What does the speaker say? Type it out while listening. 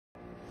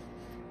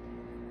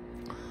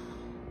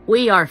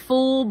We are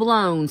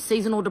full-blown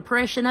seasonal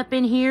depression up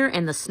in here,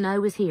 and the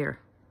snow is here.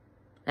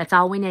 That's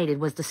all we needed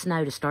was the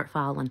snow to start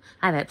falling.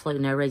 I have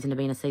absolutely no reason to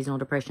be in a seasonal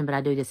depression, but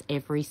I do this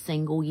every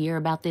single year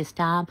about this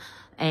time,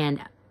 and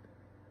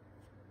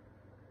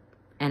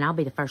I'll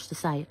be the first to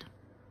say it.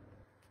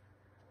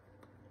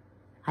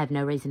 I have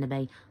no reason to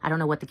be. I don't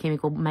know what the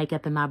chemical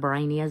makeup in my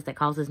brain is that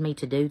causes me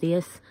to do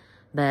this,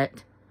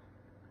 but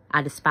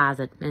I despise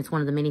it. And it's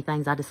one of the many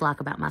things I dislike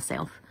about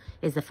myself,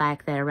 is the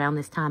fact that around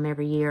this time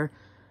every year,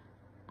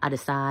 I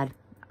decide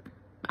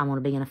I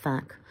want to be in a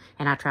funk.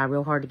 And I try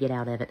real hard to get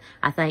out of it.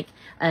 I think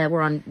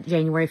we're on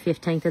January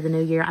 15th of the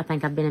new year. I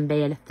think I've been in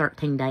bed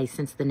 13 days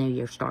since the new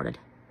year started.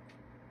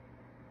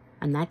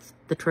 And that's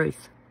the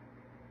truth.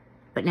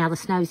 But now the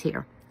snow's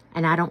here.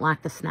 And I don't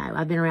like the snow.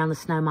 I've been around the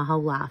snow my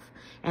whole life.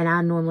 And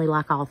I normally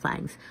like all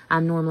things.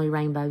 I'm normally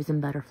rainbows and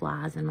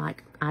butterflies. And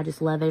like, I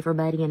just love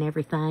everybody and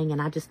everything.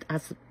 And I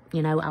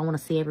want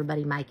to see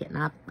everybody make it.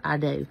 And I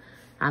do.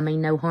 I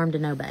mean, no harm to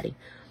nobody.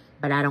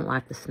 But I don't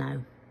like the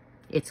snow.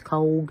 It's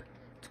cold.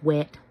 It's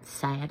wet. It's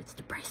sad. It's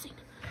depressing.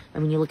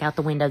 And when you look out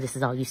the window, this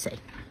is all you see.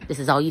 This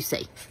is all you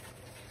see.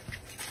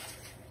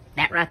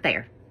 That right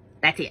there.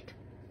 That's it.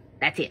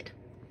 That's it.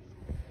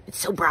 It's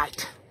so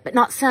bright. But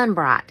not sun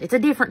bright. It's a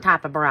different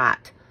type of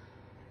bright.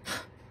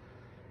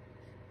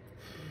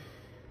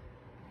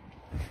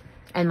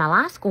 And my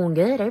life's going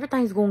good.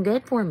 Everything's going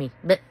good for me.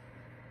 But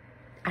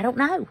I don't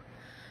know.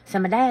 So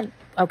my dad...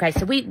 Okay,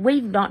 so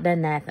we've not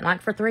done nothing.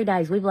 Like for 3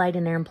 days, we've laid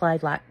in there and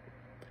played like...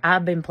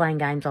 I've been playing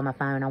games on my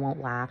phone, I won't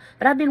lie.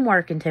 But I've been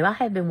working too. I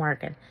have been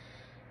working.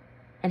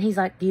 And he's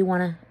like, do you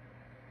want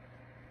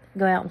to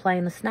go out and play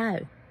in the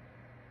snow?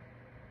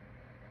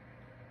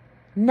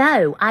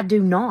 No, I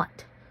do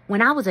not.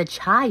 When I was a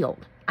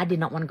child, I did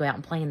not want to go out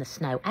and play in the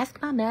snow.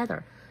 Ask my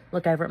mother.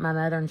 Look over at my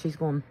mother and she's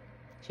going,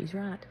 she's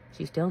right.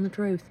 She's telling the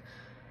truth.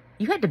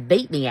 You had to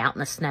beat me out in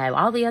the snow.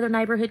 All the other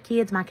neighborhood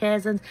kids, my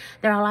cousins,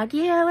 they're all like,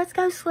 yeah, let's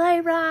go sleigh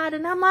ride.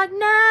 And I'm like,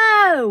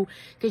 no.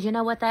 Because you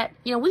know what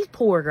we was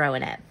poor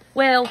growing up.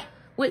 Well,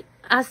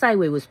 I say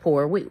we was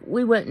poor.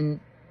 We wasn't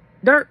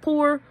dirt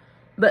poor,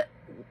 but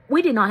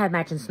we did not have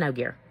matching snow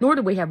gear. Nor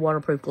did we have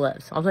waterproof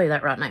gloves. I'll tell you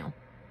that right now.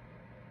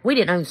 We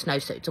didn't own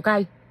snowsuits,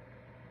 okay?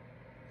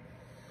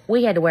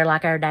 We had to wear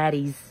like our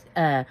daddy's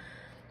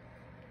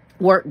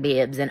work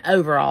bibs and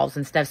overalls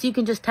and stuff. So you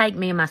can just take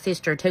me and my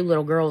sister, two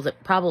little girls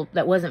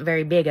that wasn't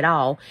very big at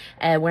all,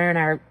 wearing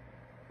our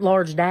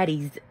large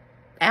daddy's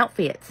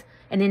outfits.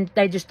 And then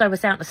they just throw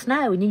us out in the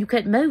snow and you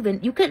couldn't move.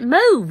 And you couldn't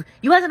move.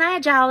 You wasn't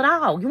agile at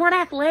all. You weren't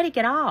athletic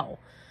at all.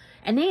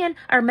 And then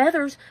our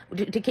mothers,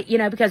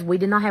 because we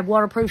did not have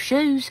waterproof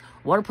shoes,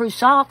 waterproof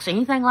socks,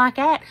 anything like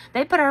that,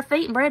 they put our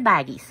feet in bread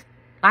baggies.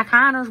 Like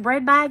Heiner's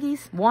bread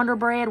baggies, Wonder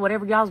Bread,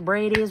 whatever y'all's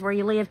bread is where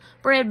you live.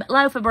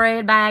 Loaf of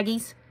bread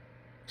baggies.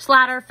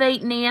 Slide our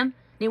feet in them.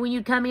 Then when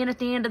you'd come in at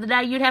the end of the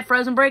day, you'd have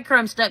frozen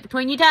breadcrumbs stuck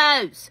between your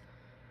toes.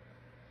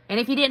 And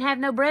if you didn't have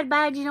no bread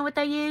bags, you know what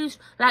they used?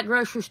 Like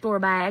grocery store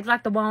bags.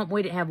 Like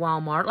we didn't have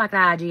Walmart. Like the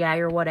IGA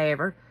or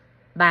whatever.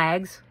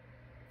 Bags.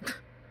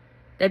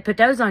 They'd put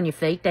those on your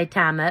feet. They'd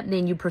tie them up.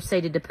 Then you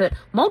proceeded to put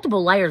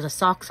multiple layers of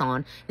socks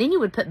on. Then you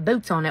would put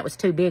boots on that was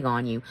too big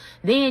on you.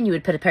 Then you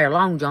would put a pair of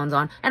long johns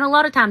on. And a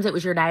lot of times it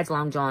was your dad's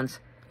long johns.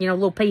 You know, a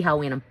little pee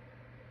hole in them.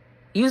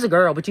 You was a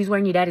girl, but you was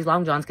wearing your daddy's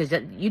long johns because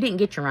you didn't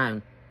get your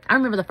own. I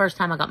remember the first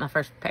time I got my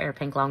first pair of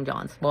pink long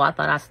johns. Well, I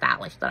thought I was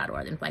stylish. Thought I'd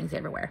wear them things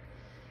everywhere.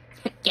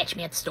 Catch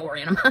me at the store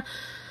in them.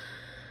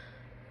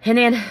 And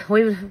then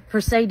we would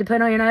proceed to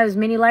put on, as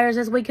many layers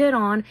as we could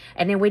on.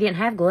 And then we didn't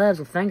have gloves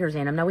with fingers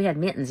in them. No, we had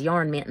mittens,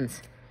 yarn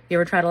mittens. You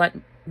ever try to,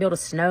 build a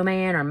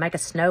snowman or make a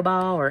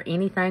snowball or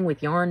anything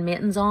with yarn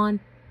mittens on?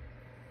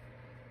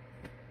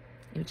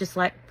 It was just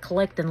like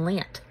collecting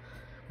lint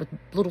with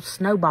little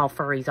snowball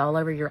furries all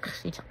over your...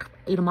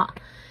 Eat them all.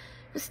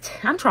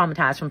 I'm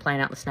traumatized from playing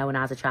out in the snow when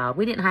I was a child.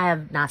 We didn't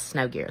have nice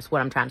snow gear, is what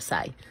I'm trying to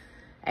say.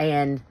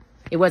 And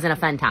it wasn't a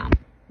fun time.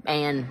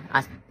 And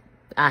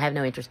I have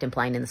no interest in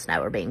playing in the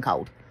snow or being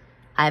cold.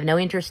 I have no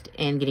interest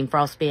in getting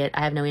frostbite.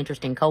 I have no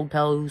interest in cold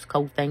toes,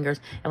 cold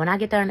fingers. And when I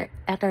get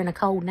out there in the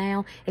cold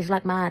now, it's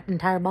like my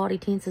entire body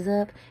tenses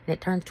up and it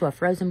turns to a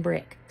frozen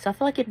brick. So I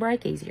feel like it'd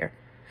break easier.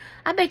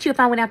 I bet you if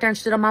I went out there and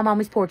stood on my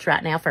mommy's porch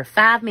right now for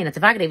 5 minutes,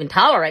 if I could even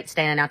tolerate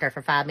standing out there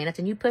for 5 minutes,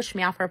 and you pushed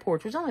me off her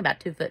porch, it was only about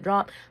 2 foot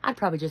drop, I'd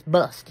probably just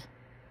bust.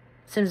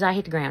 As soon as I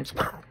hit the ground,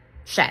 just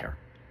shatter.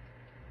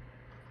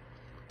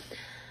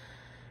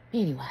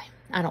 Anyway,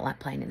 I don't like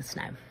playing in the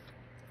snow.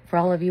 For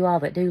all of you all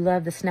that do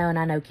love the snow, and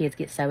I know kids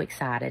get so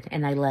excited,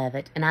 and they love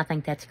it, and I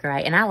think that's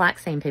great, and I like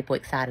seeing people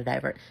excited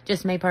over it.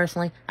 Just me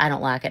personally, I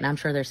don't like it, and I'm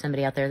sure there's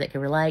somebody out there that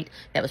can relate,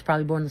 that was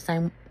probably born the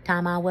same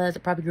time I was,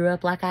 that probably grew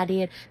up like I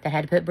did, that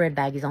had to put bread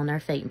baggies on their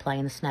feet and play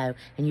in the snow,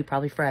 and you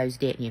probably froze,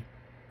 didn't you?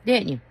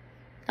 Didn't you?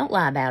 Don't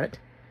lie about it.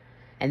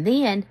 And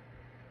then,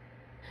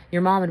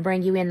 your mom would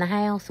bring you in the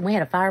house, and we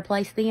had a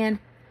fireplace then,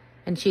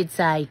 and she'd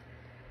say,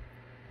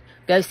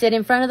 go sit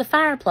in front of the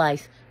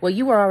fireplace. Well,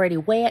 you were already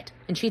wet,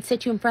 and she'd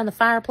sit you in front of the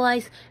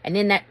fireplace, and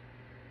then that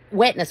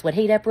wetness would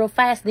heat up real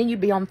fast, and then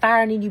you'd be on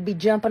fire, and then you'd be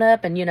jumping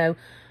up and,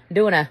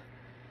 doing a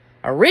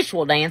a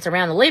ritual dance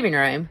around the living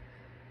room.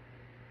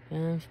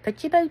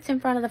 Put your boots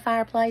in front of the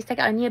fireplace.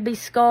 And there'd be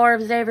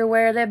scarves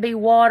everywhere. There'd be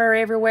water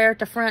everywhere at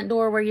the front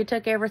door where you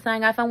took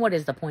everything off. And what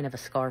is the point of a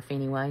scarf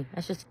anyway?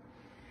 That's just...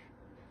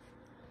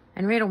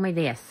 And riddle me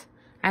this.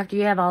 After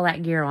you have all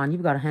that gear on,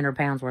 you've got 100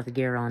 pounds worth of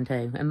gear on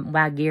too. And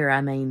by gear,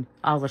 I mean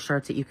all the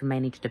shirts that you can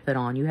manage to put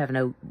on. You have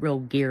no real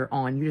gear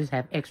on. You just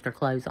have extra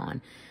clothes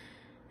on.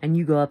 And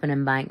you go up an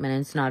embankment,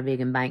 and it's not a big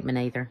embankment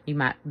either. You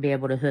might be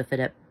able to hoof it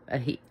up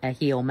a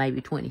hill,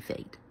 maybe 20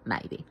 feet,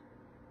 maybe.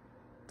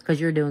 Because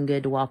you're doing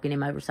good to walk in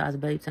them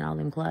oversized boots and all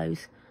them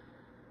clothes.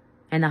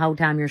 And the whole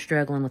time you're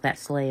struggling with that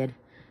sled,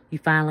 you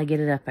finally get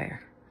it up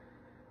there.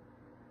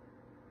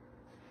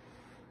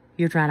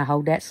 You're trying to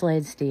hold that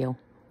sled still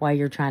while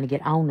you're trying to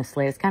get on the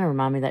sled. It's kind of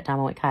reminded me of that time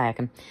I went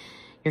kayaking.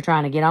 You're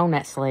trying to get on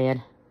that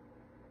sled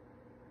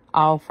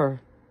all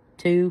for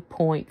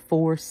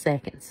 2.4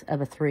 seconds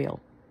of a thrill.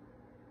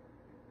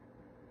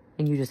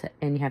 And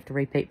you have to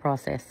repeat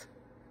process.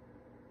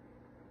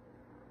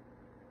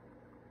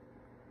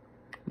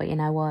 But you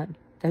know what?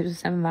 Those are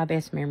some of my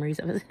best memories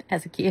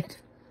as a kid.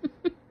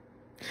 I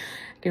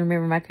can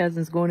remember my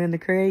cousins going in the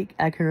creek.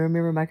 I can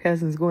remember my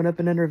cousins going up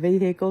and under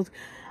vehicles.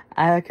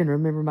 I can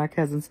remember my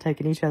cousins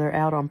taking each other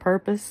out on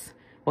purpose.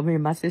 Well, me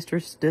and my sister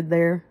stood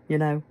there, you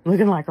know,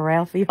 looking like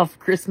Ralphie off A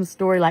Christmas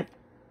Story, like,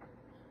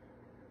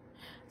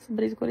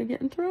 somebody's going to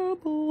get in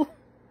trouble.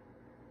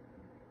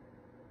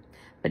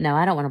 But no,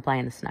 I don't want to play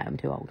in the snow. I'm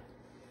too old.